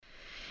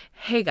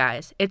Hey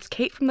guys, it's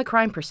Kate from the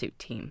Crime Pursuit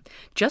team.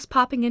 Just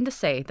popping in to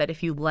say that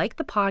if you like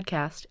the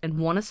podcast and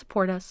want to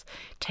support us,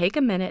 take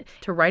a minute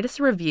to write us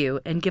a review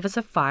and give us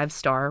a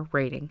 5-star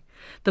rating.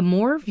 The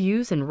more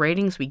views and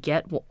ratings we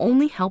get will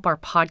only help our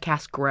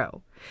podcast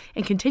grow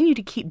and continue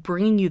to keep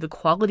bringing you the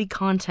quality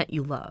content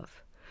you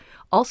love.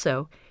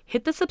 Also,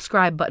 hit the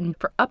subscribe button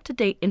for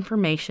up-to-date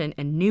information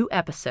and new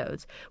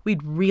episodes.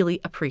 We'd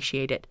really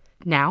appreciate it.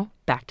 Now,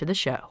 back to the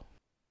show.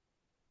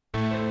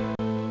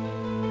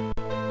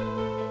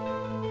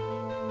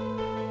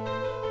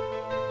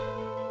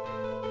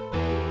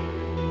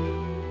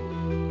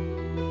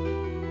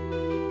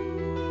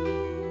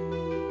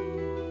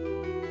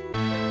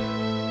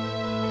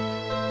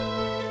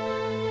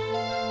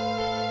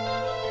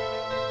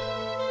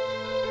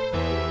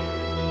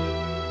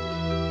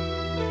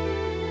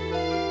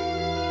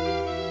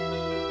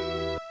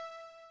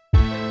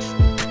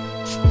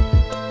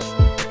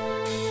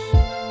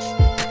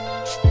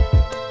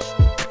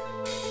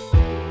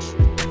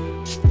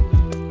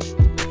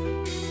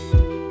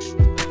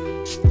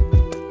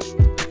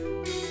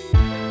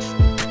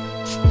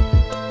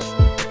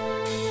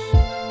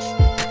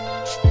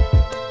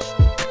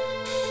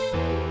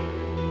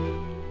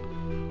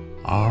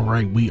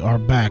 We are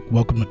back.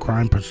 Welcome to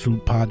Crime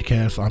Pursuit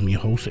Podcast. I'm your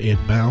host, Ed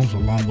Bounds,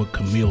 along with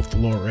Camille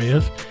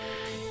Flores.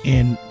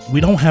 And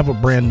we don't have a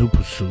brand new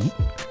pursuit.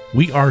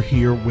 We are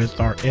here with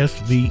our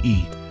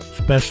SVE,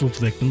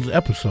 Specialist Victims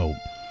episode.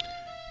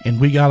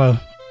 And we got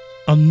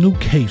a new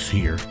case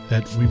here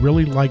that we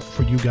really like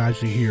for you guys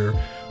to hear.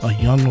 A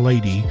young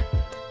lady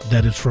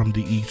that is from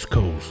the East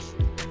Coast.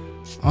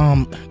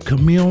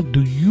 Camille,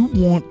 do you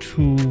want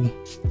to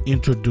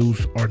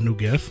introduce our new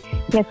guest?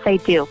 Yes, I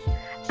do.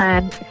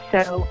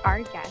 So our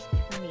guest,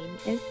 her name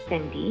is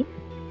Cindy,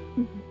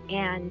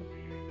 and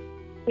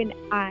when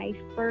I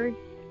first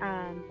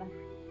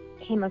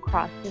came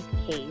across this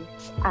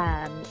case,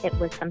 it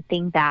was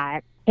something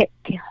that hit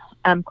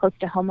close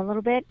to home a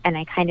little bit, and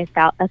I kind of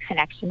felt a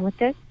connection with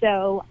this.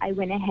 So I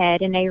went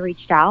ahead and I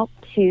reached out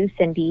to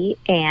Cindy,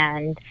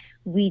 and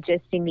we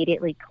just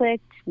immediately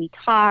clicked. We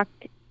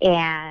talked,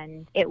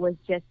 and it was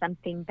just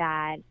something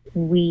that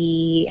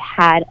we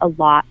had a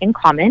lot in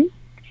common.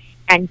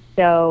 And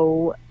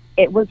so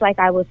it was like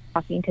I was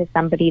talking to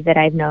somebody that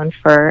I've known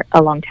for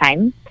a long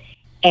time.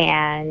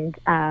 And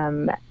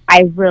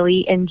I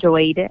really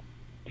enjoyed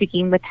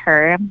speaking with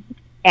her.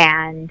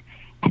 And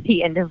at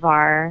the end of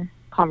our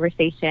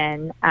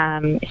conversation,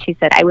 she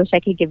said, "I wish I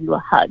could give you a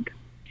hug."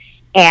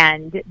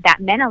 And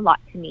that meant a lot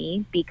to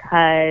me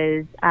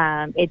because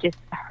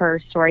her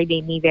story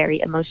made me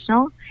very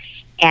emotional.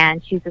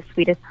 And she's the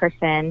sweetest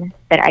person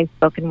that I've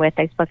spoken with.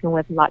 I've spoken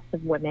with lots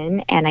of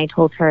women, and I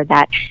told her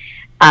that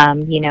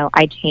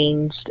I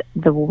changed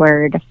the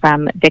word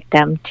from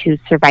victim to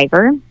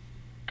survivor.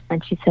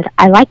 And she said,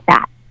 "I like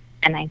that."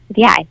 And I said,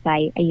 "Yeah."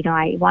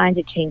 I wanted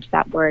to change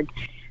that word.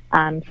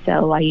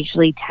 So I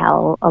usually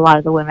tell a lot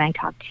of the women I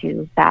talk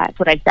to that's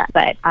what I've done.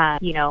 But,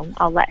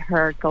 I'll let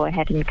her go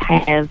ahead and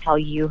kind of tell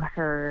you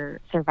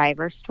her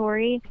survivor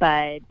story.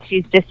 But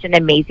she's just an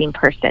amazing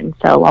person.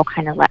 So I'll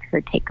kind of let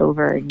her take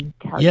over and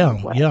tell you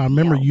what. Yeah, I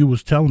remember you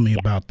was telling me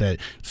about that.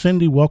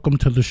 Cindy, welcome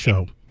to the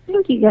show.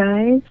 Thank you,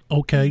 guys.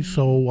 Okay,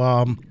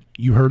 so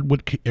you heard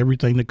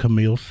everything that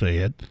Camille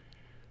said.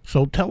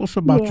 So tell us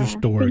about your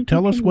story.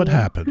 Tell us what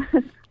happened.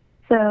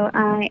 So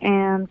I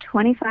am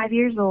 25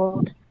 years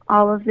old.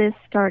 All of this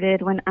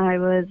started when I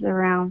was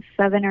around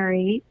 7 or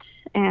 8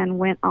 and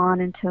went on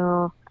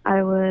until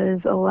I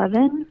was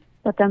 11.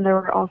 But then there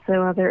were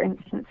also other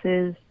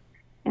instances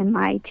in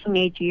my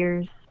teenage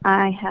years.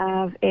 I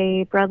have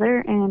a brother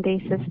and a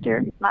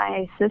sister.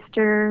 My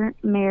sister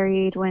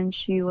married when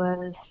she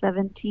was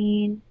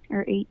 17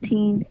 or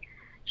 18.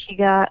 She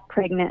got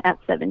pregnant at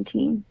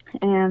 17.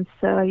 And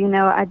so,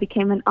 I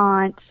became an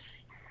aunt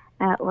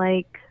at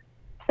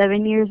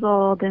 7 years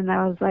old, and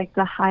that was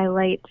the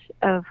highlight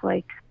of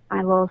my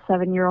little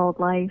 7-year-old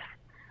life.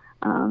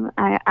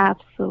 I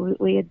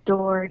absolutely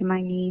adored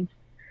my niece.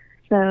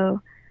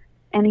 So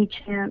any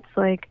chance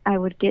I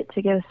would get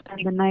to go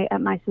spend the night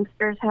at my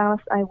sister's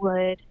house, I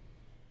would.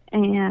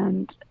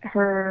 And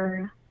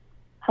her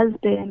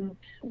husband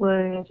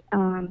would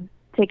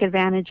take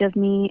advantage of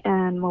me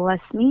and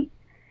molest me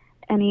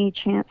any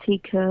chance he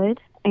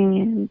could.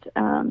 And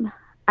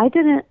I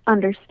didn't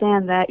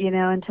understand that,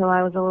 until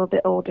I was a little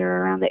bit older,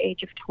 around the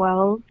age of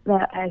 12,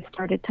 that I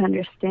started to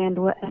understand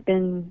what had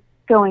been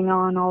going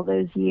on all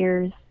those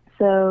years.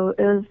 So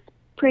it was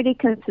pretty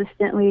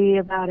consistently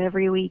about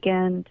every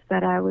weekend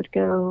that I would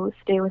go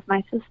stay with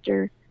my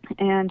sister,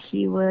 and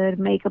he would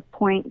make a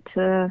point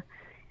to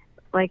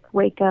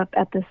wake up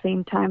at the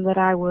same time that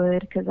I would,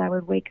 because I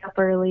would wake up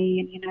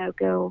early and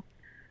go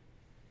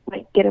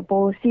get a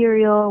bowl of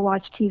cereal,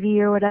 watch TV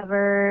or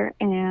whatever,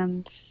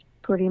 and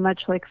pretty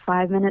much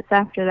 5 minutes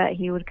after that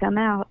he would come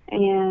out.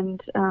 And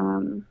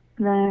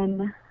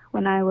then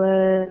when I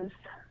was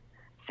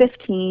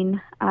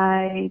 15,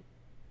 I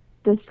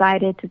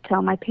decided to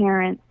tell my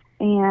parents,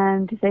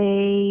 and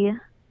they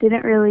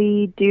didn't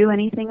really do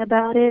anything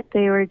about it.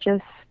 They were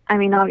just,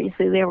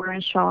 obviously they were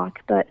in shock,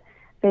 but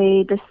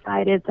they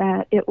decided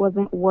that it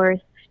wasn't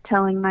worth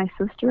telling my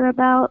sister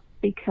about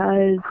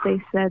because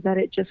they said that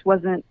it just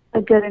wasn't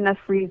a good enough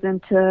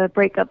reason to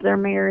break up their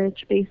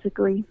marriage,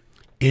 basically.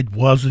 It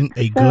wasn't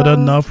a good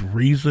enough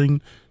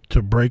reason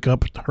to break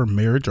up her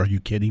marriage? Are you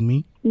kidding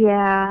me?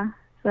 Yeah.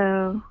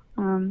 So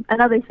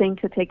another thing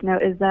to take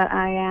note is that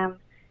I am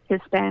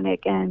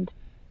Hispanic, and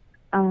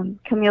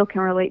Camille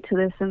can relate to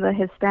this. In the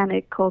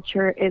Hispanic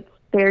culture, it's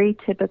very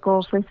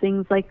typical for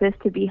things like this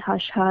to be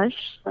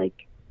hush-hush.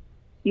 Like,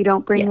 you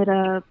don't bring it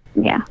up.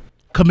 Yeah.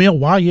 Camille,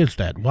 why is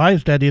that? Why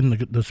is that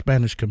in the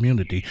Spanish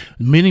community?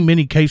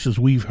 Many cases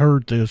we've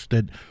heard this,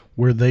 that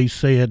where they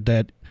said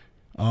that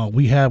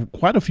we have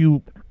quite a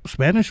few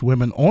Spanish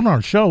women on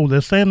our show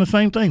that's saying the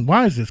same thing.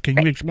 Why is this?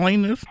 Can you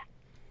explain this?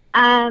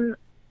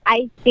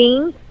 I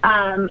think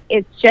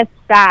it's just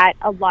that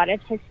a lot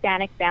of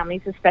Hispanic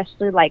families,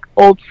 especially like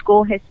old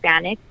school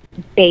Hispanics,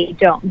 they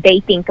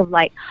think of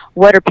like,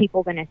 what are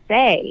people going to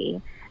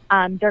say?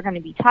 They're going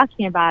to be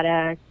talking about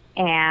us.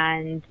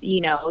 And,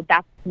 you know,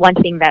 that's one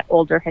thing that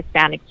older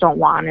Hispanics don't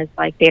want, is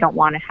like, they don't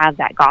want to have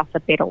that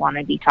gossip. They don't want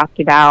to be talked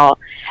about.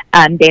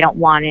 They don't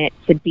want it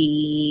to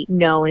be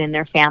known in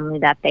their family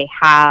that they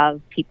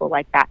have people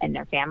like that in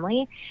their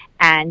family.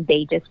 And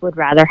they just would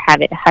rather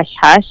have it hush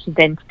hush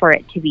than for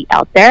it to be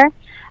out there.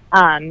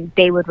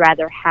 They would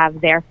rather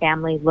have their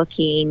family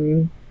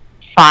looking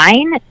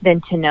fine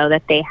than to know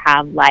that they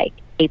have like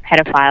a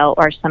pedophile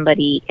or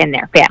somebody in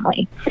their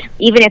family.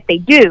 Even if they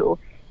do,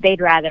 they'd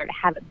rather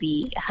have it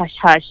be hush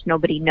hush,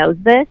 nobody knows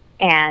this.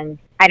 And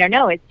I don't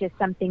know, it's just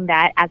something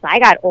that as I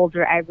got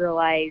older, I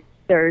realized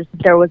there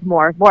was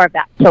more of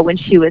that. So when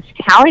she was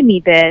telling me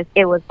this,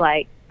 it was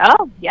like,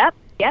 oh, yep.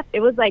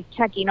 It was like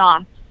checking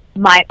off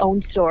my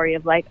own story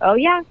of like, oh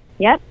yeah,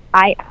 yep.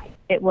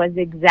 It was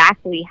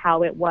exactly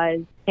how it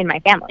was in my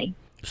family.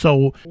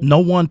 So no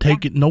one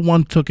took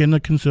into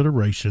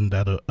consideration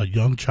that a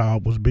young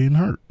child was being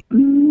hurt?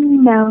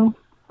 No.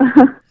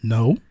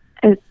 No?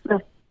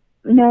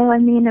 No, I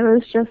mean, it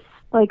was just,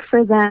 like,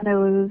 for them, it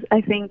was,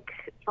 I think,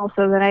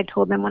 also that I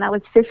told them when I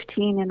was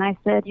 15, and I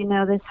said, you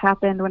know, this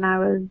happened when I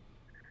was,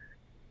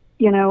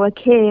 you know, a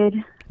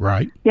kid.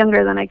 Right.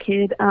 Younger than a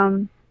kid.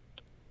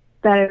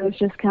 That it was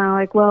just kind of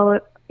like, well,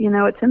 you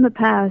know, it's in the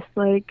past,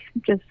 like,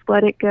 just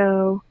let it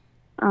go.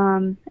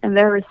 And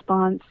their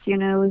response, you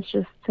know, was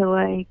just to,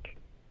 like,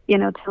 you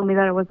know, tell me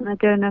that it wasn't a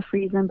good enough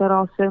reason, but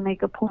also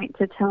make a point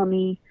to tell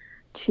me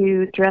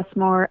to dress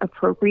more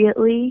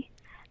appropriately.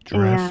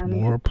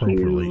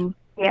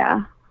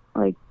 Yeah,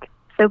 like,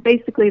 so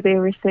basically they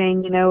were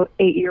saying, you know,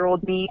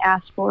 8-year-old me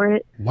asked for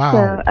it. Wow.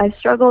 So I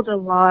struggled a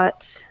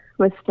lot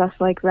with stuff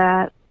like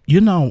that.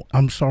 You know,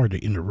 I'm sorry to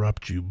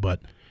interrupt you,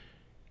 but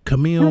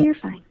Camille, no, you're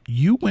fine.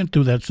 You went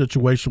through that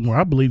situation where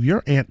I believe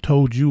your aunt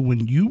told you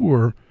when you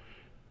were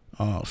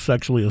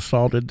sexually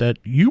assaulted that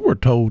you were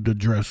told to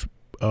dress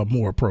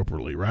more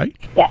appropriately, right?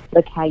 Yes,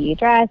 look how you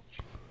dress,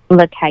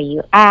 look how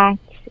you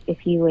act.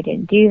 If you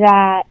wouldn't do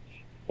that,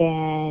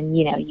 then,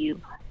 you know,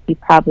 you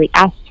probably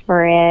asked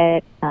for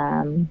it,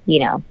 you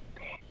know,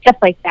 stuff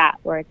like that,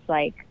 where it's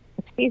like,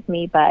 excuse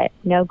me, but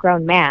no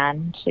grown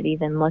man should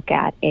even look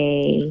at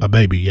a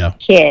baby, yeah,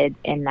 kid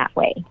in that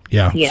way.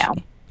 Yeah. You know,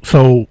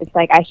 so it's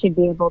like I should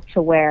be able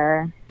to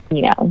wear,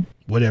 you know,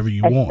 whatever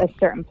you want, a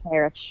certain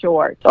pair of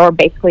shorts, or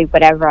basically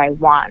whatever I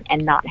want,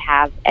 and not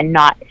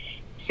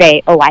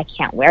say, oh, I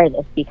can't wear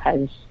this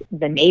because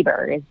the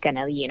neighbor is going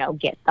to, you know,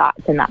 get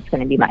thoughts, and that's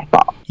going to be my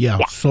fault. Yeah.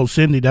 So,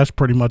 Cindy, that's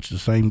pretty much the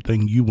same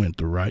thing you went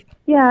through, right?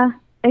 Yeah,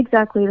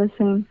 exactly the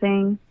same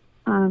thing.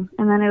 And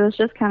then it was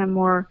just kind of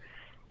more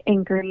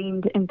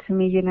ingrained into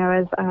me, you know,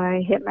 as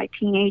I hit my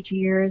teenage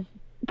years,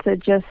 to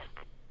just,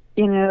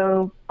 you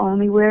know,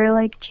 only wear,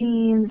 like,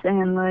 jeans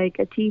and, like,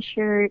 a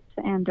T-shirt,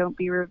 and don't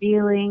be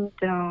revealing.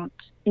 Don't,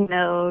 you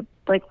know,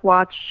 like,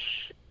 watch,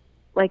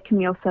 like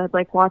Camille said,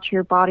 like, watch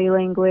your body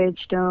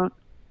language. Don't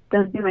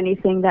do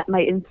anything that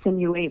might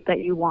insinuate that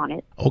you want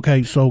it.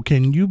 Okay, so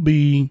can you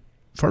be,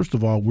 first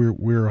of all,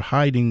 we're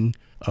hiding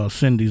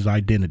Cindy's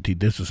identity.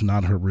 This is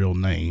not her real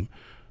name.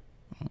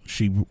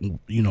 She,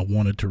 you know,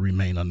 wanted to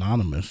remain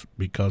anonymous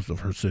because of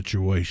her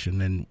situation,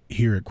 and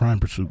here at Crime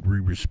Pursuit, we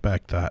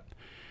respect that.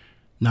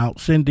 Now,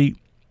 Cindy,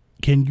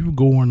 can you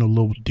go in a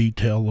little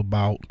detail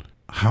about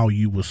how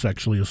you were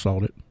sexually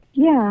assaulted?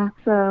 Yeah,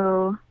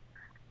 so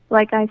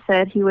like I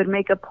said, he would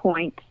make a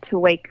point to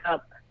wake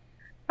up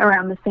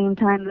around the same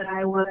time that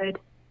I would,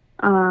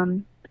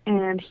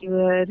 and he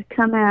would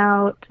come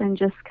out and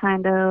just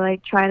kind of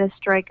like try to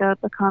strike up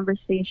a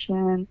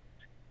conversation,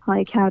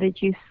 like, how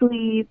did you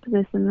sleep,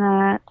 this and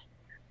that,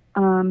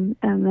 and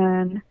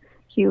then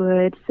he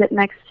would sit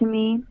next to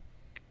me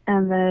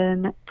and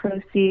then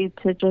proceed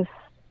to just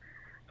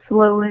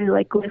slowly,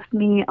 like, lift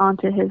me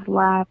onto his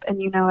lap.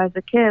 And, you know, as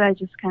a kid, I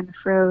just kind of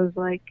froze,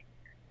 like,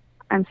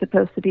 I'm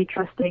supposed to be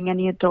trusting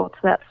any adults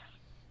that's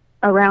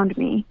around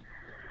me.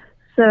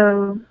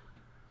 So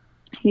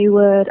he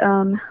would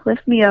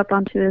lift me up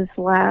onto his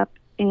lap,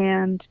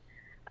 and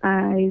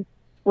I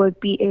would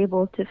be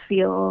able to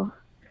feel,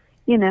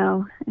 you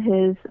know,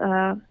 his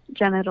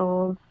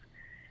genitals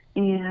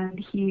and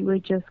he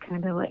would just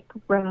kind of like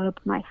rub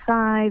my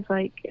thighs,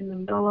 like in the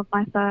middle of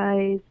my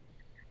thighs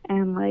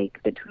and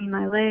like between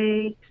my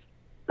legs.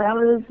 That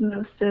was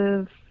most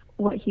of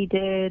what he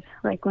did,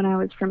 like when I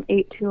was from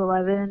 8 to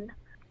 11.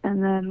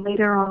 And then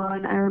later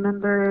on, I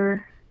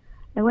remember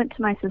I went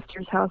to my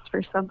sister's house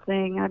for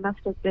something. I must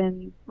have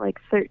been like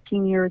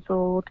 13 years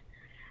old.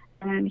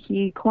 And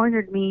he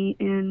cornered me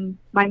in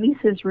my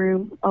niece's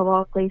room, of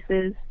all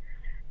places,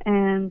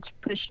 and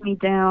pushed me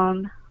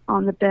down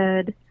on the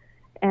bed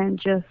and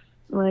just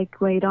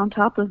like laid on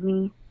top of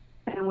me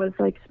and was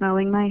like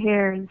smelling my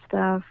hair and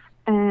stuff.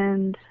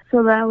 And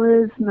so that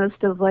was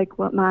most of like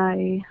what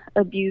my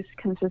abuse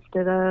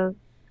consisted of.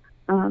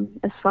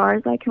 As far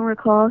as I can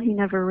recall, he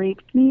never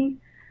raped me,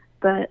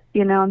 but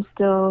I'm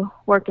still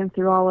working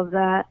through all of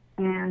that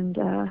and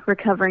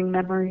recovering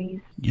memories.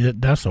 Yeah,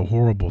 that's a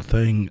horrible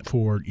thing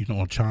for,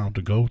 a child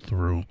to go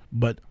through.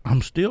 But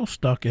I'm still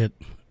stuck at,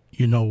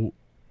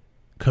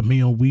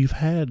 Camille, we've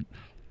had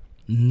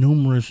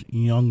numerous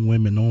young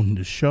women on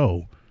the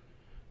show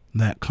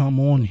that come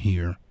on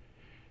here,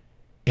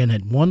 and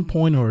at one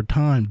point or a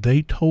time,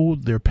 they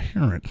told their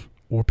parents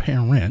or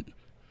parent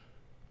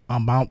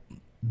about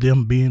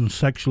them being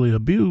sexually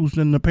abused,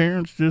 and the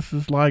parents just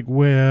is like,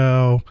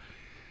 well,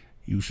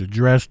 you should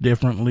dress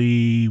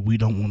differently. We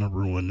don't want to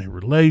ruin their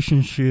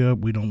relationship.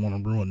 We don't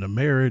want to ruin the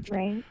marriage.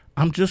 Right.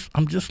 I'm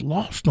just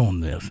lost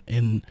on this.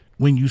 And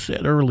when you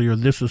said earlier,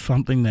 this is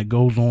something that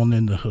goes on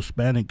in the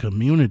Hispanic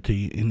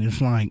community, and it's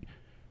like,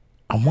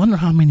 I wonder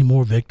how many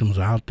more victims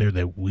are out there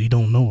that we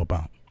don't know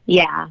about.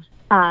 Yeah.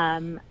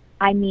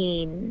 I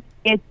mean,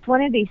 it's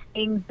one of these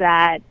things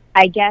that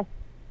I guess,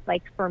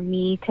 like, for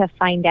me to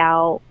find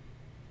out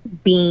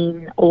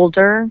being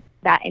older,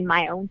 that in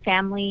my own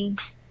family,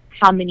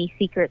 how many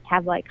secrets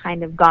have like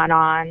kind of gone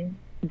on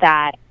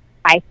that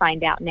I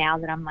find out now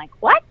that I'm like,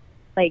 what?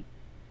 Like,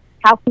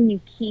 how can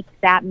you keep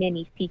that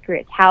many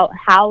secrets?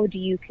 How do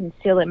you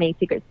conceal that many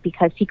secrets?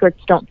 Because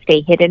secrets don't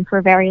stay hidden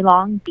for very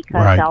long,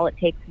 because Right. all it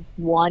takes is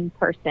one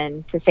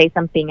person to say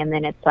something, and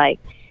then it's like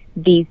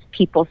these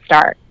people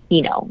start,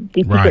 these Right.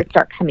 secrets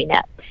start coming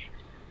up.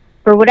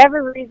 For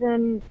whatever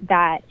reason,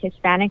 that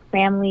Hispanic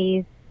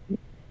families,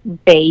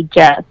 they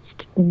just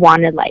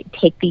want to like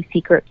take these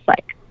secrets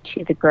like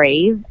to the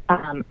grave.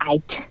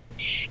 I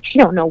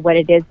don't know what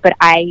it is, but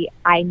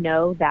I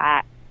know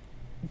that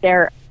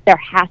there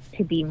has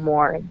to be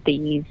more of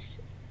these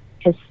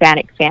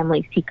Hispanic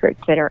family secrets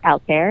that are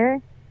out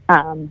there,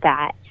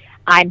 that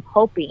I'm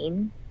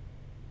hoping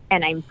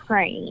and I'm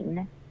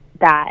praying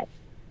that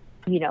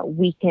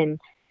we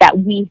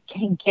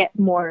can get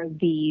more of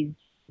these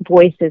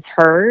voices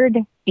heard,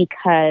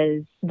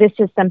 because this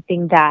is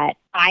something that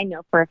I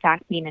know for a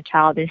fact, being a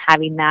child and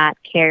having that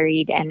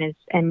carried,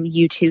 and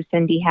you too,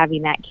 Cindy,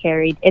 having that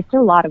carried, it's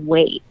a lot of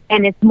weight.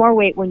 And it's more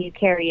weight when you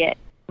carry it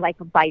like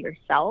by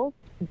yourself,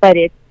 but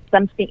it's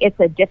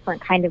a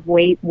different kind of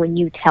weight when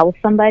you tell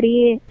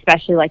somebody,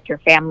 especially like your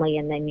family,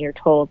 and then you're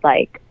told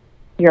like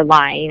you're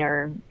lying,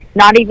 or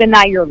not even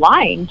that you're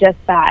lying, just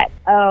that,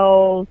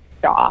 oh,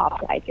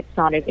 stop, like it's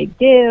not a big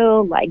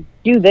deal, like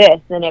do this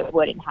and it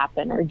wouldn't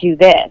happen, or do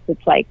this.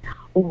 It's like,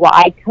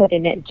 why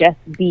couldn't it just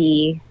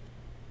be,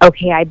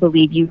 okay, I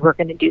believe you, we're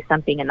going to do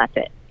something and that's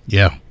it?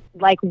 Yeah.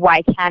 Like,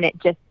 why can't it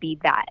just be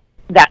that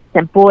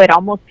simple? It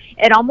almost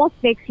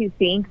makes you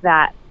think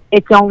that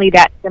it's only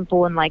that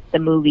simple in like the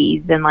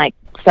movies, and like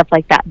stuff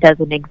like that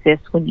doesn't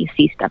exist when you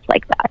see stuff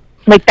like that.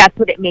 Like, that's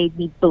what it made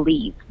me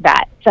believe,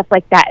 that stuff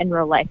like that in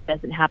real life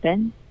doesn't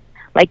happen.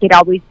 Like,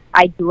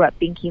 I grew up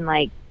thinking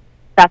like,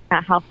 that's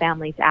not how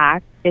families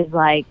act, is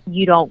like,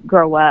 you don't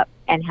grow up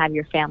and have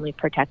your family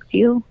protect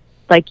you.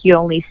 Like, you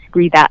only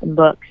read that in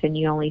books, and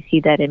you only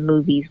see that in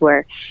movies,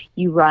 where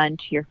you run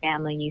to your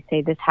family and you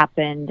say this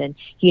happened, and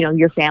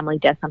your family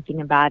does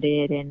something about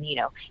it, and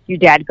your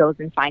dad goes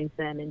and finds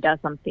them and does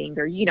something,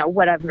 or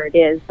whatever it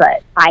is.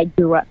 But I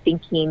grew up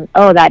thinking,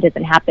 oh, that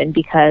doesn't happen,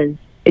 because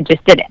it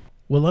just didn't.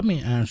 Well, let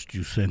me ask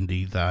you,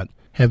 Cindy, that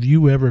have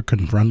you ever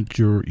confronted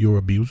your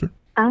abuser?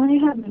 I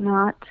have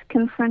not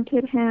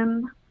confronted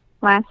him.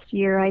 Last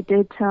year I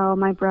did tell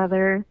my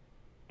brother,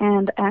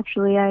 and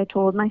actually I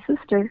told my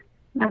sister.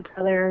 My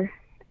brother,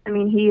 I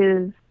mean, he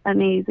is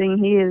amazing.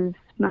 He is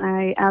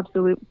my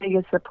absolute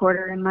biggest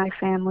supporter in my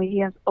family. He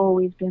has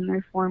always been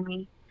there for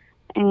me.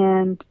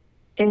 And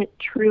it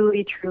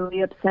truly, truly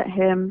upset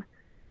him.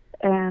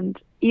 And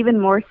even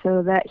more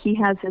so that he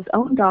has his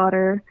own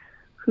daughter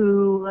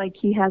who, like,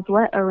 he has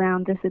let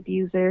around this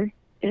abuser.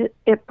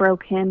 It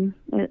broke him.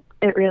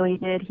 It really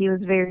did. He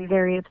was very,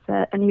 very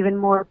upset, and even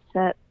more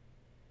upset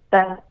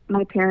that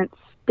my parents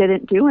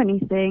didn't do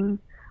anything.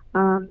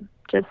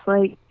 Just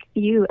like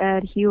you,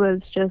 Ed, he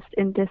was just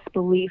in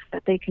disbelief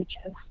that they could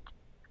just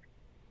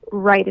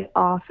write it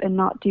off and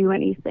not do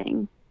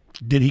anything.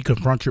 Did he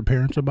confront your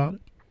parents about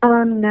it?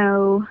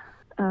 No.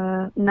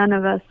 None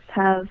of us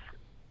have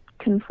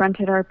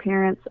confronted our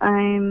parents.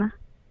 I'm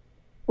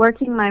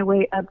working my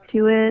way up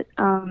to it.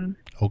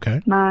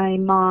 Okay. My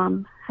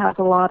mom has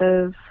a lot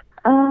of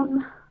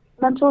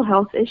mental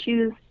health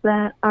issues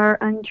that are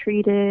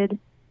untreated,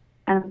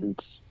 and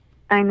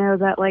I know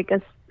that like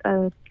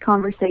a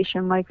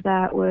conversation like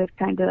that would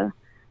kind of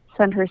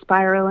send her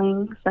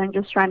spiraling. So I'm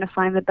just trying to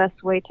find the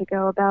best way to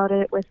go about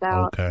it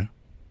without. Okay.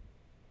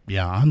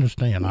 Yeah, I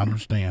understand. I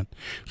understand.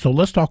 So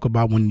let's talk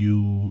about when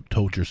you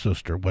told your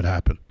sister what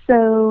happened.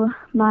 So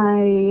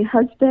my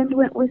husband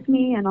went with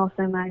me, and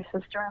also my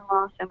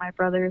sister-in-law, so my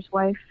brother's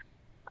wife.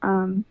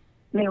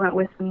 They went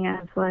with me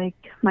as like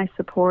my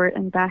support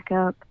and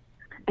backup.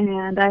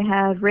 And I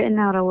had written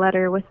out a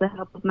letter with the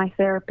help of my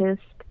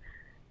therapist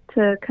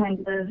to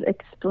kind of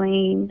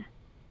explain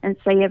and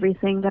say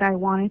everything that I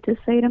wanted to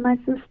say to my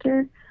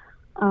sister.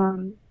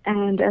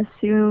 And as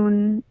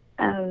soon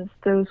as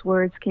those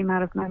words came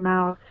out of my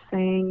mouth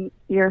saying,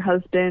 your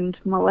husband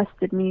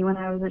molested me when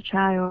I was a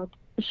child,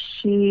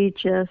 she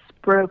just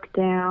broke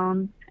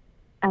down.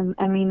 And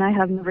I mean, I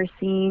have never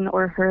seen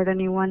or heard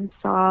anyone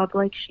sob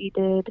like she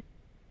did.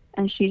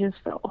 And she just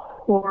felt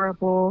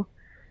horrible.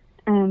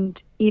 And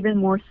even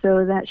more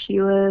so that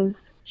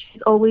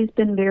she's always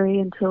been very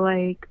into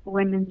like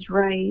women's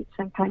rights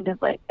and kind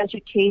of like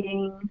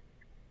educating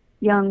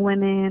young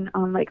women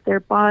on like their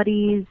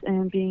bodies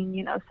and being,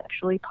 you know,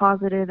 sexually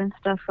positive and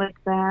stuff like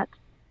that.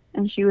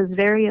 And she was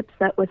very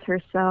upset with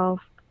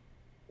herself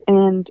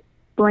and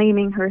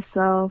blaming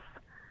herself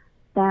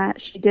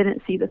that she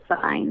didn't see the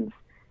signs.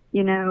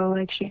 You know,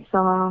 like she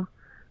saw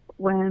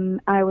when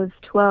I was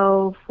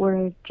 12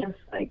 where just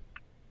like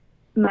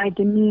my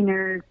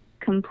demeanor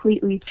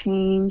completely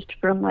changed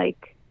from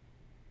like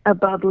a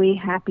bubbly,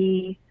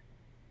 happy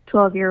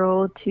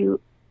 12-year-old to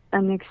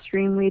an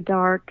extremely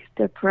dark,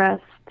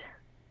 depressed,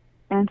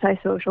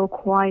 antisocial,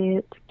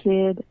 quiet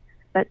kid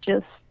that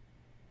just,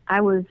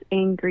 I was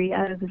angry.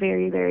 I was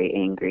very, very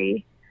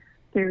angry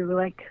through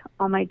like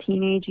all my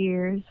teenage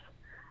years.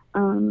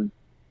 And,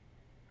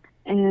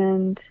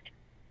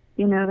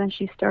 you know, then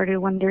she started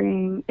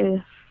wondering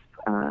if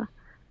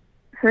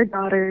her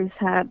daughters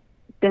had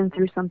been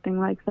through something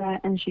like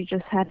that and she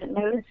just hadn't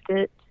noticed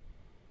it.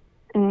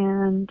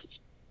 And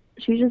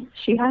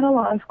she had a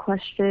lot of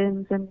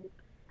questions, and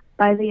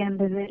by the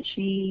end of it,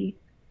 she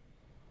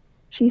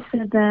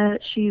said that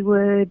she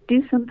would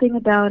do something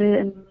about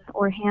it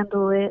or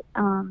handle it.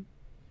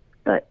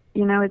 But,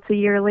 you know, it's a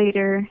year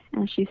later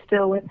and she's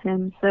still with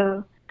him.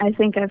 So I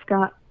think I've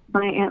got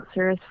my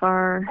answer as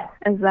far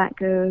as that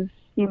goes,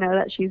 you know,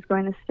 that she's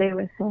going to stay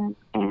with him.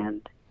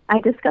 And I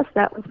discussed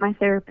that with my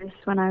therapist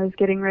when I was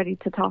getting ready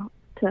to talk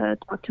to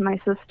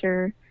my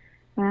sister,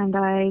 and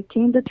I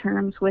came to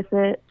terms with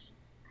it.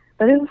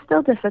 But it was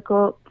still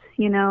difficult,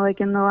 you know,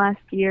 like in the last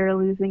year,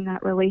 losing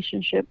that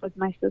relationship with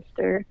my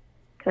sister,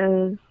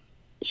 because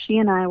she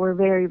and I were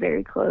very,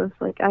 very close.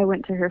 Like, I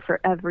went to her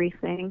for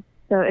everything.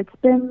 So it's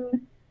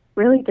been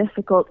really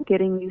difficult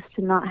getting used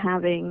to not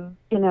having,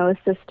 you know, a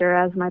sister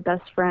as my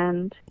best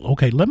friend.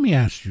 Okay, let me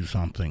ask you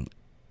something.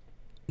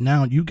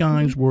 Now, you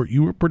guys were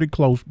pretty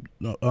close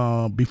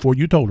before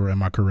you told her,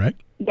 am I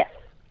correct? Yes.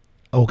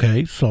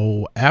 Okay,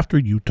 so after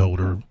you told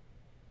her,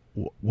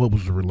 what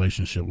was the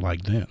relationship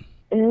like then?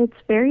 It's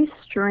very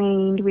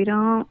strained. We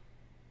don't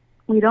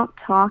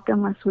talk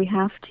unless we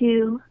have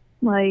to.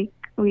 Like,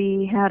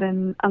 we had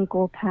an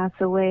uncle pass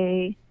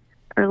away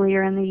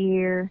earlier in the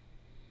year,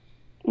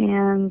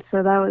 and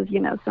so that was, you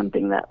know,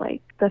 something that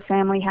like the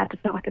family had to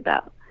talk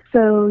about.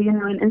 So, you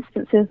know, in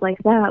instances like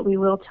that, we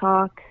will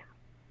talk.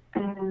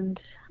 And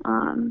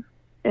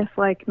if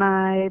like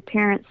my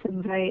parents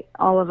invite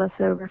all of us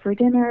over for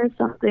dinner or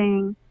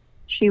something,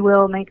 she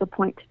will make a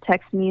point to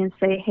text me and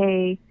say,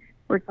 hey,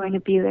 we're going to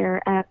be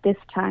there at this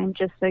time,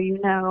 just so you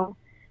know,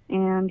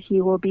 and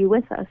he will be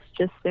with us,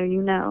 just so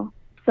you know.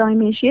 So, I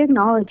mean, she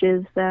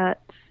acknowledges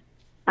that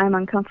I'm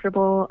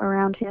uncomfortable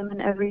around him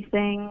and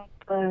everything,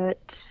 but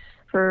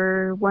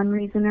for one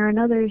reason or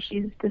another,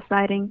 she's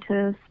deciding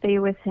to stay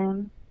with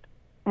him.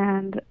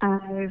 And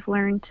I've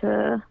learned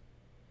to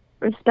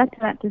respect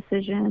that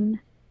decision.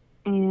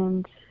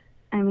 And,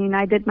 I mean,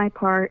 I did my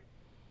part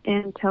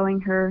in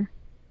telling her.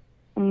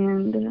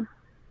 And,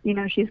 you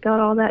know, she's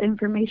got all that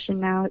information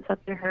now. It's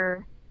up to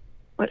her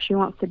what she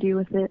wants to do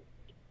with it.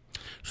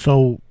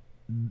 So,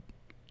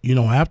 you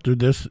know, after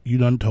this, you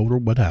done told her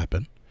what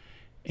happened.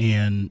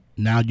 And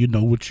now you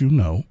know what you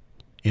know,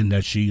 and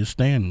that she is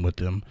staying with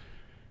him.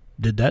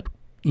 Did that,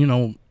 you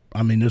know,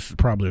 I mean, this is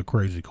probably a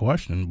crazy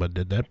question, but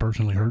did that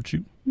personally hurt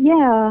you?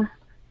 Yeah,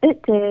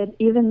 it did.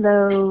 Even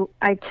though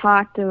I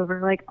talked over,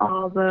 like,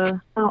 all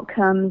the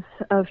outcomes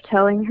of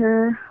telling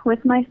her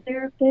with my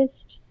therapist,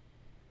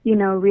 you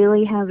know,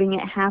 really having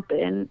it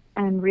happen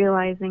and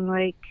realizing,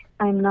 like,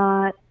 I'm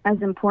not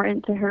as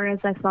important to her as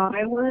I thought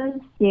I was.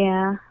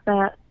 Yeah,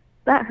 that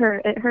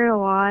hurt. It hurt a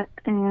lot.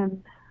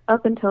 And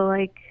up until,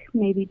 like,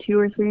 maybe 2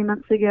 or 3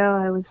 months ago,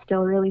 I was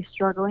still really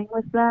struggling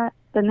with that.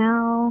 But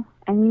now,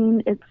 I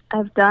mean,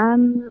 I've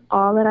done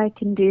all that I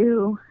can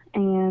do.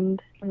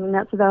 And I mean,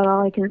 that's about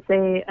all I can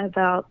say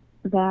about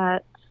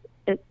that.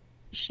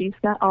 She's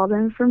got all the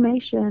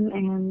information,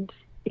 and,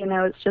 you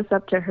know, it's just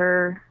up to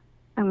her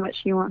and what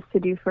she wants to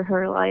do for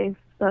her life.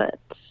 But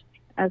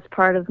as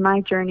part of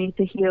my journey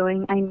to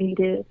healing, I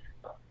needed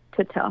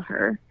to tell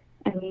her.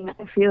 I mean,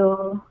 I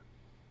feel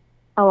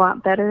a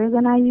lot better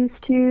than I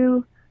used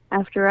to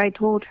after I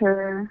told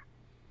her,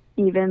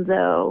 even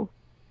though,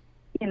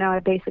 I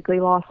basically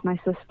lost my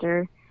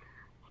sister.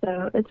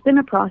 So it's been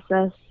a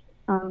process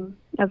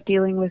of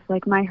dealing with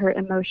like my hurt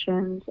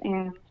emotions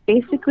and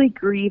basically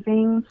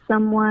grieving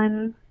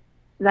someone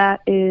that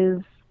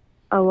is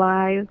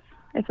alive,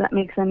 if that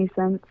makes any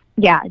sense.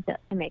 Yeah, it does.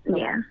 It makes a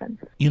lot of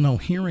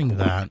sense. Hearing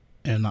that,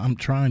 and I'm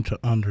trying to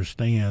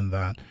understand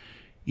that,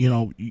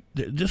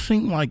 it just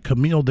seemed like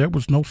Camille, there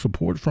was no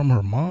support from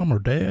her mom or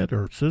dad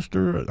or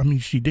sister. I mean,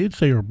 she did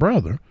say her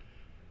brother,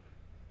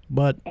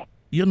 but,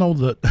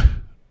 looked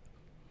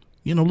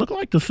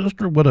like the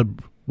sister would have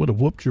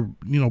whooped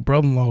your,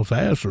 brother-in-law's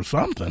ass or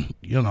something,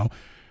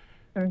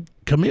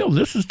 Camille,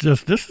 this is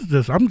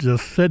just, I'm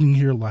just sitting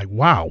here like,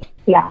 wow.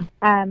 Yeah.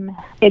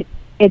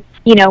 It's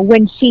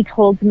when she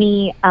told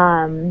me,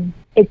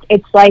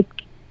 it's like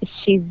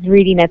she's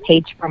reading a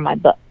page from my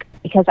book,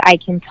 because I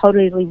can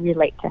totally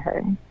relate to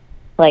her,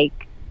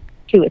 like,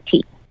 to a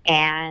T.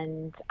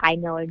 And I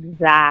know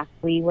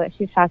exactly what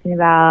she's talking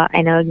about.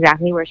 I know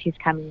exactly where she's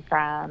coming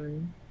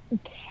from.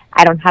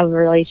 I don't have a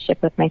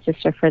relationship with my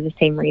sister for the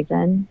same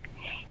reason.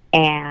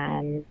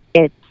 And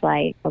it's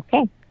like,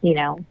 okay,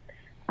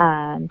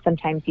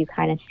 sometimes you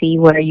kind of see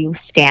where you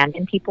stand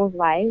in people's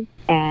lives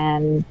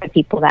and the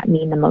people that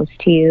mean the most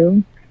to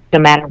you, no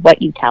matter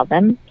what you tell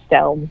them.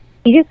 So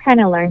you just kind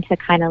of learn to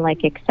kind of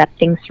like accept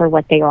things for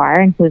what they are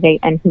and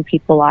who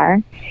people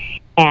are.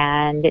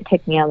 And it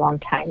took me a long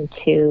time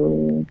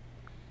to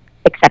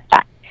accept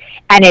that.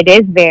 And it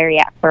is very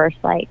at first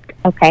like,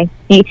 okay,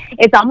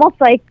 it's almost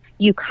like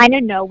you kind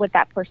of know what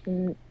that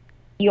person,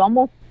 you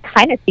almost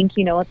kind of think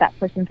you know what that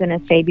person's going to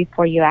say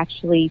before you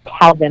actually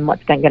tell them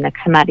what's going to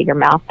come out of your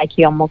mouth. Like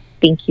you almost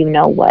think you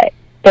know what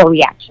their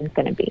reaction's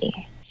going to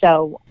be.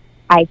 So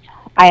I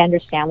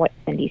understand what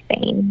Cindy's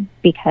saying,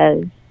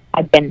 because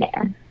I've been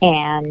there.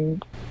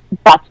 And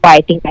that's why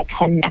I think I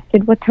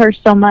connected with her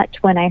so much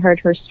when I heard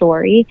her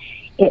story.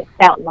 It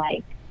felt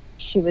like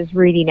she was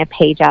reading a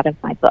page out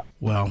of my book.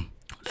 Well,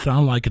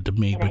 sound like it to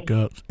me,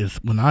 because it's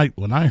when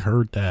I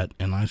heard that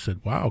and I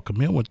said, wow,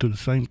 Camille went through the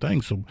same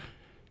thing. So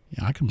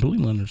yeah, I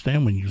completely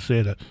understand when you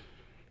said that,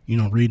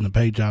 reading a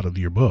page out of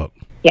your book.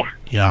 Yeah.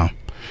 Yeah.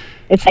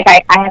 It's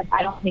like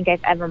I don't think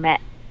I've ever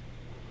met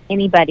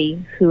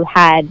anybody who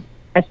had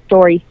a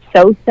story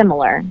so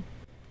similar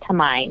to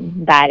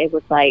mine that it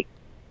was like,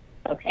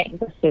 okay,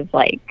 this is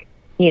like,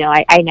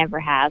 I never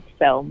have.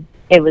 So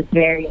it was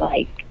very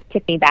like,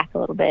 took me back a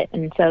little bit.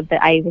 And so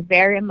I was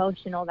very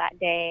emotional that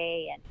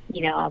day. And,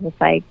 I was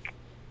like,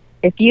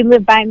 if you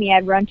lived by me,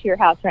 I'd run to your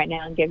house right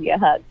now and give you a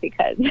hug,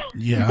 because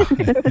yeah,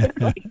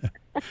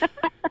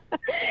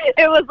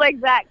 it was like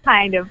that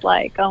kind of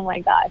like, oh my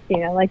gosh,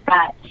 like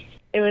that.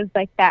 It was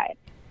like that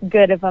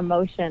good of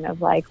emotion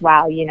of like,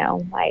 wow,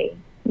 I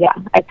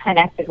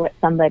connected with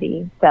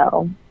somebody.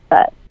 So,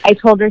 but I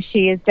told her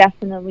she is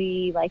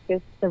definitely like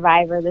this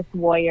survivor, this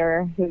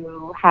warrior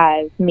who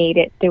has made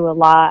it through a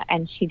lot,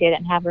 and she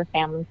didn't have her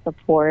family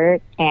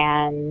support.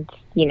 And,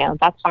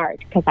 that's hard,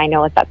 because I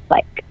know what that's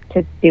like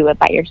to do it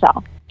by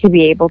yourself, to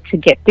be able to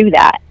get through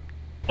that.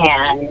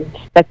 And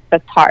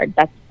that's hard.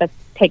 That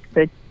takes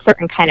a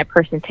certain kind of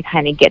person to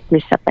kind of get through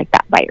stuff like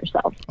that by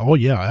yourself. Oh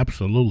yeah,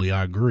 absolutely.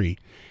 I agree.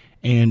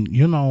 And,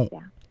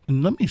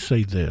 and let me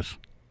say this.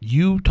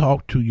 You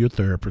talked to your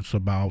therapist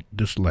about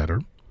this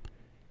letter.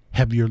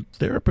 Have your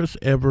therapist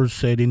ever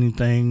said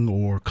anything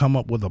or come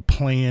up with a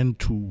plan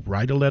to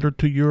write a letter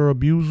to your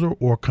abuser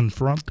or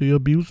confront the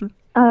abuser?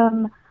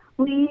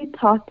 We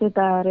talked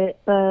about it,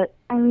 but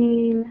I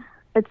mean,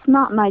 it's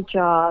not my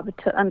job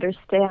to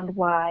understand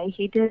why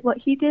he did what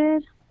he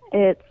did.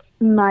 It's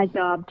my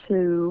job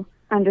to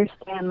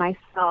understand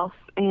myself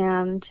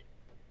and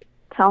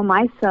tell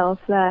myself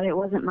that it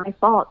wasn't my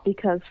fault,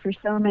 because for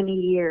so many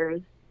years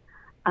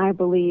I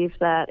believed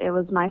that it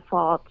was my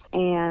fault.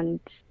 And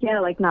yeah,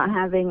 like not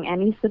having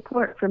any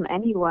support from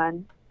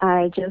anyone,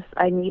 I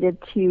needed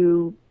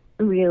to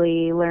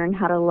really learn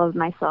how to love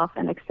myself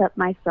and accept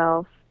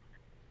myself.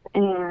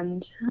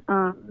 And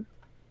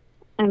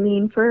I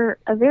mean, for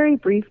a very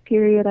brief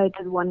period, I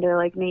did wonder,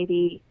 like,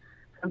 maybe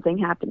something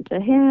happened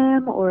to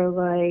him, or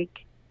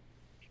like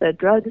the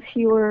drugs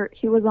he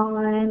was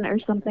on or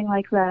something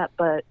like that.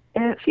 But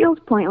it feels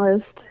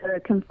pointless to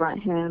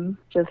confront him,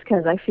 just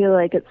because I feel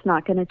like it's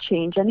not going to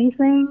change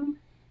anything.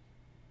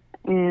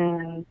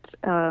 And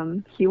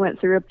he went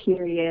through a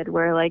period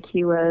where like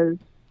he was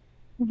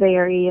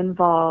very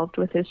involved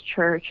with his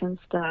church and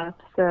stuff.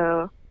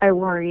 So I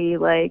worry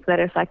like that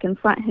if I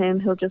confront him,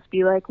 he'll just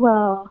be like,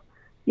 well,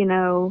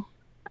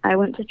 I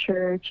went to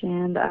church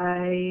and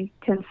I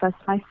confessed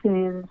my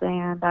sins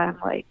and I'm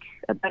like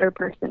a better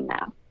person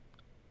now.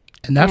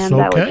 And that's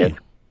okay.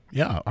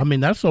 Yeah, I mean,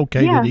 that's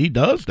okay that he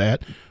does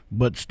that,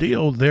 but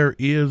still there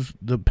is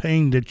the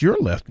pain that you're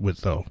left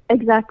with, though.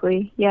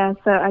 Exactly. Yeah,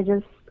 so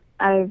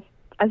I've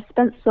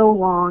spent so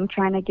long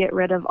trying to get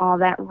rid of all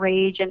that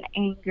rage and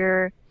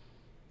anger,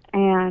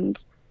 and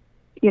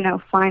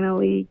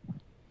finally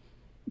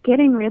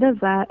getting rid of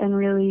that and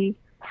really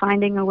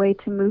finding a way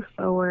to move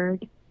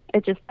forward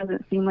it just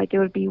doesn't seem like it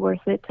would be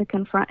worth it to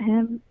confront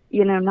him,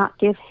 you know, not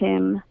give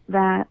him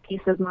that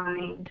peace of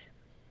mind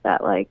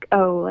that, like,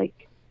 oh,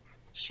 like,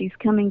 she's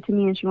coming to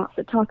me and she wants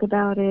to talk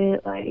about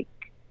it. Like,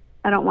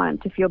 I don't want him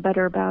to feel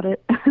better about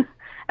it.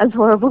 As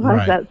horrible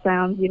Right. as that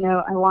sounds, you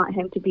know, I want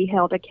him to be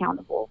held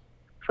accountable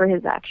for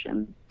his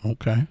actions.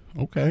 Okay.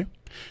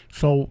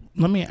 So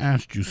let me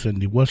ask you,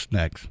 Cindy, what's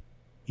next?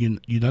 You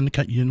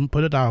didn't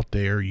put it out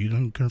there. You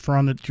didn't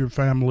confront it to your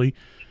family.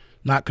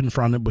 Not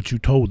confront it, but you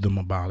told them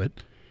about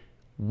it.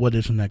 What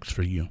is next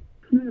for you?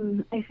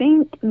 I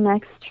think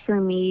next for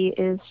me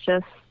is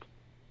just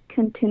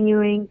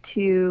continuing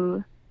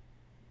to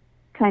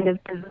kind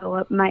of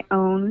develop my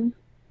own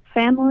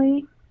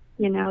family,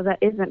 you know, that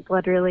isn't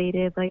blood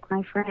related, like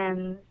my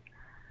friends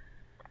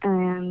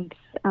and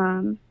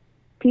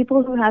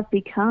people who have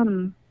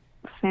become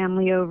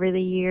family over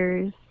the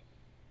years.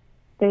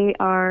 They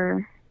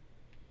are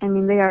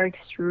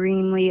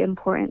extremely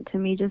important to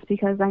me just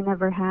because I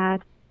never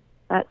had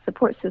that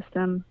support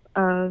system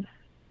of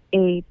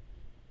a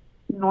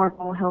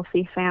normal,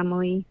 healthy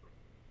family.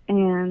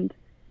 And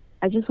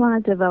I just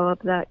want to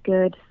develop that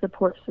good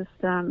support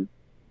system,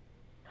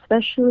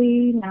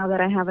 especially now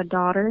that I have a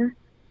daughter.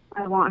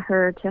 I want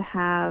her to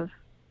have,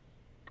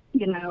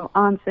 you know,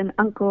 aunts and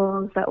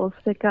uncles that will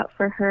stick up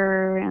for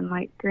her, and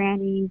like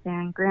grannies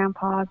and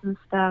grandpas and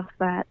stuff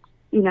that,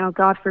 you know,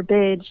 God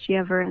forbid she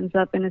ever ends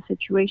up in a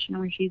situation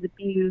where she's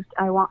abused.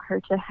 I want her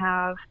to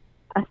have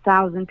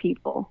 1,000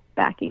 people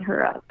backing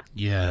her up.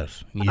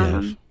 Yes.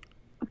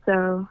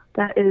 So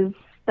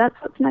that's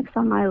what's next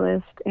on my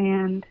list,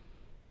 and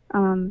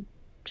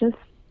just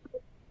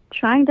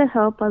trying to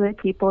help other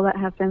people that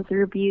have been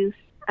through abuse.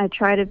 I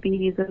try to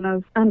be the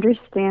most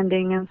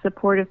understanding and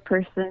supportive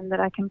person that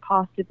I can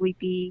possibly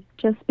be,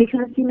 just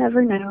because you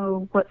never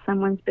know what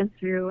someone's been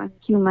through, and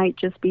you might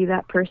just be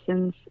that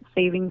person's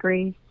saving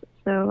grace.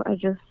 So I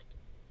just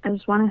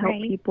want to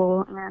help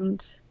people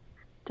and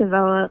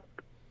develop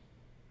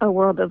a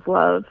world of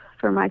love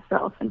for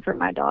myself and for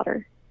my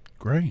daughter.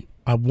 Great.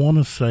 I want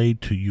to say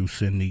to you,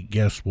 Cindy,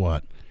 guess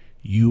what?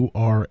 You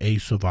are a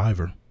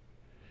survivor.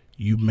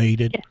 You made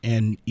it,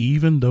 and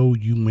even though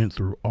you went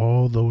through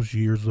all those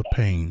years of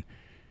pain,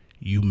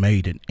 you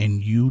made it,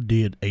 and you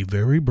did a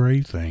very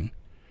brave thing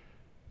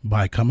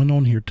by coming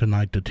on here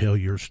tonight to tell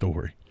your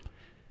story.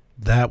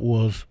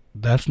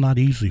 That's not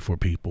easy for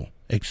people,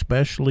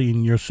 especially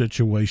in your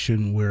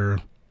situation where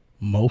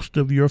most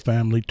of your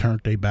family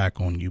turned their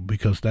back on you,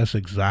 because that's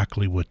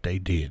exactly what they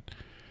did.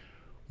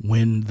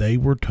 When they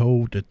were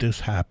told that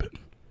this happened,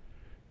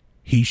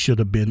 he should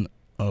have been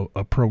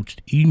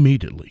approached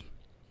immediately.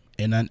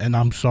 And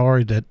I'm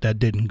sorry that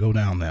didn't go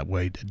down that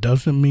way. That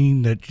doesn't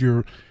mean that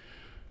you're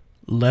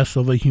less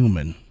of a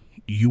human.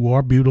 You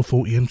are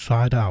beautiful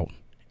inside out,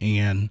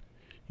 and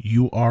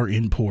you are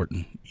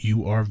important.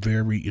 You are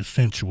very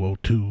essential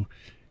to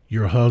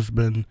your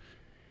husband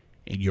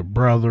and your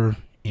brother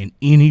and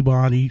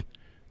anybody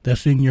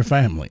that's in your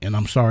family. And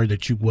I'm sorry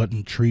that you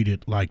wasn't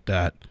treated like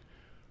that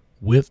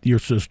with your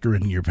sister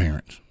and your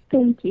parents.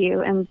 Thank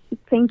you, and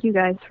thank you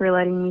guys for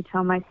letting me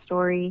tell my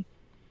story.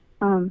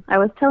 I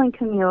was telling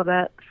Camille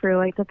that for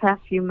like the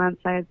past few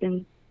months I have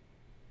been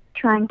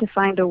trying to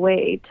find a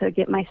way to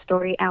get my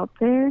story out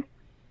there,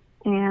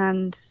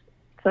 and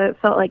so it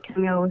felt like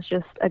Camille was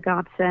just a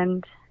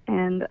godsend,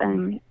 and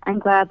I'm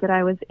glad that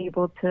I was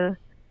able to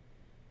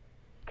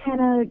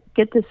kind of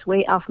get this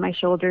weight off my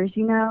shoulders,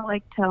 you know,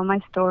 like tell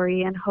my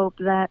story and hope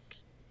that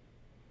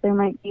there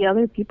might be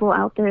other people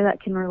out there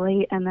that can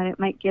relate, and that it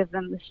might give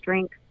them the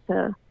strength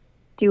to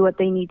do what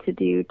they need to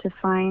do to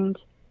find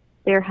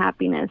their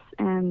happiness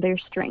and their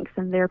strength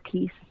and their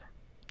peace.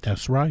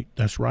 That's right.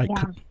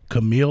 Yeah.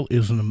 Camille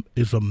is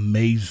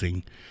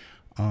amazing.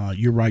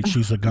 You're right.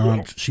 She's a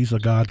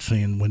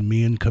godsend. When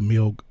me and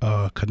Camille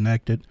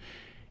connected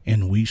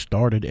and we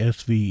started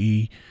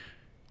SVE,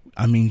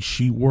 I mean,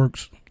 she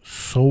works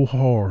so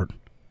hard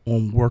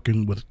on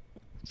working with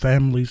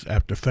families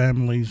after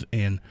families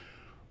and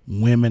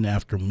women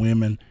after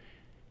women,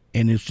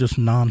 and it's just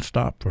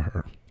nonstop for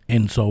her.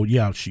 And so,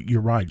 yeah,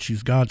 you're right.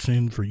 She's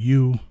godsend for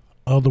you,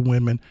 other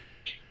women,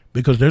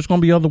 because there's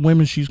going to be other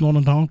women she's going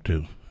to talk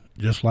to,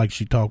 just like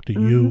she talked to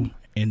you,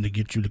 and to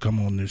get you to come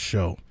on this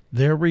show.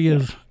 There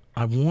is,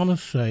 I want to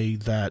say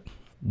that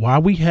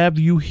while we have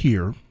you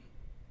here,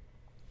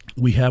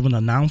 we have an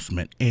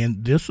announcement,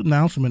 and this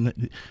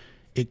announcement,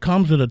 it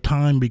comes at a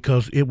time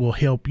because it will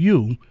help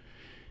you,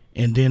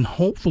 and then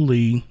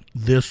hopefully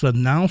this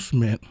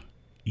announcement,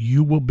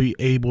 you will be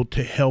able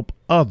to help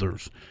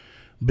others,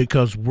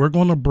 because we're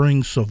going to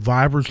bring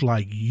survivors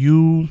like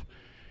you,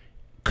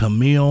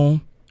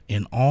 Camille,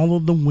 and all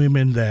of the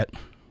women that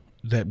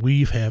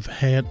we have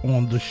had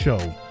on the show,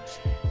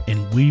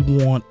 and we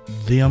want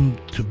them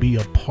to be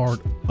a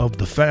part of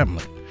the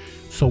family.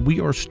 So we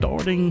are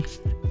starting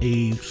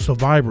a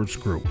survivors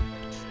group.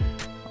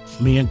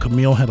 Me and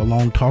Camille had a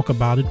long talk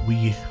about it.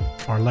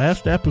 Our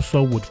last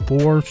episode with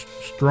 4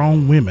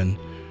 strong women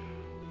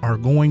are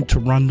going to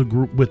run the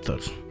group with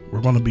us. We're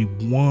going to be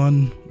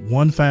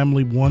one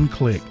family, one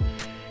clique,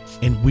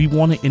 and we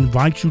want to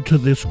invite you to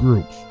this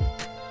group.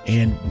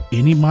 And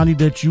anybody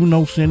that you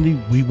know, Cindy,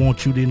 we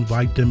want you to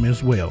invite them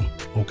as well.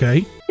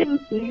 Okay?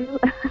 Thank you.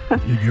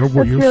 You're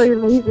That's really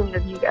amazing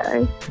of you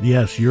guys.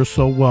 Yes, you're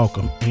so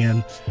welcome.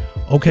 And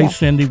okay,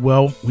 Cindy,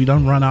 well, we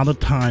done run out of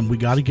time. We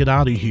got to get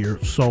out of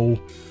here. So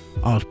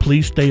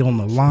please stay on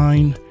the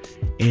line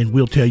and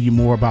we'll tell you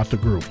more about the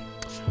group.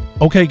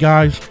 Okay,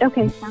 guys.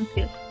 Okay, sounds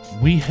good.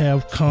 We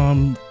have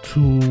come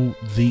to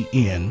the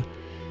end.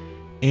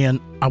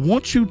 And I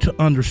want you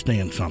to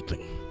understand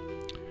something.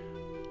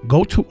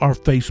 Go to our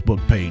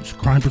Facebook page,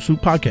 Crime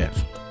Pursuit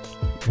Podcast.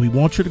 We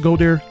want you to go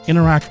there,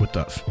 interact with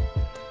us.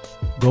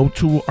 Go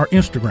to our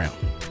Instagram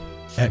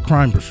at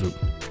Crime Pursuit.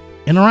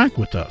 Interact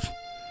with us.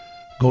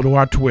 Go to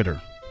our Twitter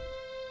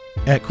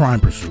at Crime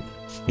Pursuit.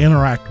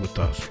 Interact with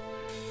us.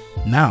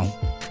 Now,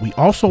 we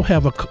also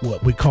have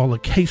what we call a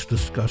case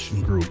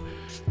discussion group.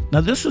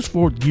 Now, this is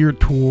geared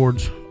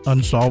towards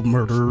unsolved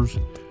murders,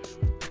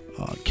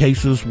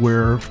 cases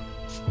where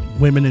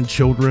women and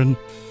children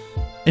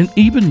and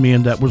even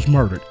men that was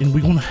murdered. And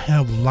we're going to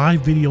have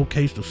live video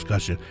case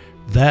discussion.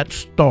 That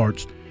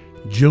starts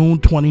June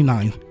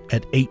 29th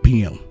at 8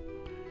 p.m.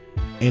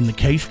 And the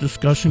case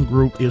discussion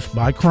group is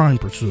by Crime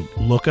Pursuit.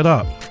 Look it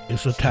up.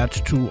 It's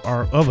attached to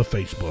our other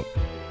Facebook.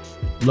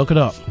 Look it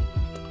up.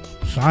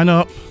 Sign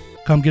up.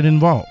 Come get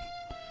involved.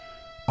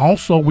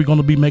 Also, we're going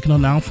to be making an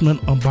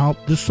announcement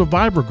about this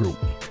survivor group,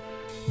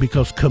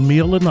 because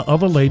Camille and the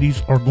other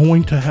ladies are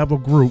going to have a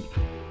group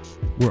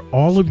where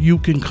all of you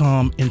can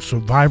come and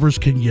survivors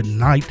can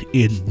unite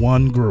in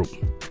one group.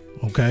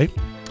 Okay?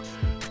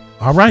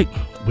 All right.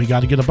 We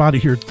got to get up out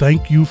of here.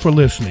 Thank you for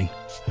listening.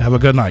 Have a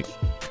good night.